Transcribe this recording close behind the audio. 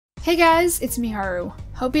Hey guys, it's Miharu.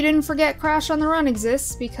 Hope you didn't forget Crash on the Run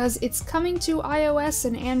exists because it's coming to iOS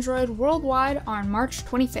and Android worldwide on March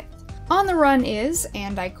 25th. On the Run is,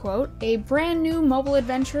 and I quote, a brand new mobile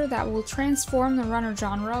adventure that will transform the runner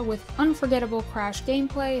genre with unforgettable Crash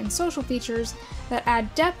gameplay and social features that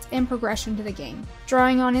add depth and progression to the game.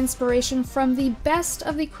 Drawing on inspiration from the best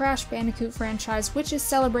of the Crash Bandicoot franchise, which is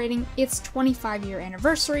celebrating its 25-year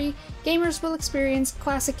anniversary, gamers will experience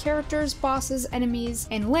classic characters, bosses, enemies,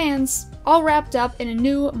 and lands, all wrapped up in a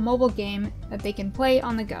new mobile game that they can play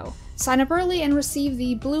on the go. Sign up early and receive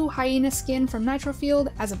the blue hyena skin from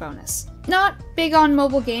Nitrofield as a bonus. Not big on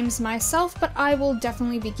mobile games myself, but I will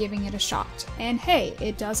definitely be giving it a shot. And hey,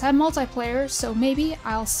 it does have multiplayer, so maybe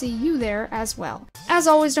I'll see you there as well. As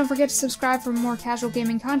always, don't forget to subscribe for more casual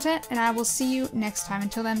gaming content, and I will see you next time.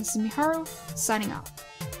 Until then, this is Miharu, signing off.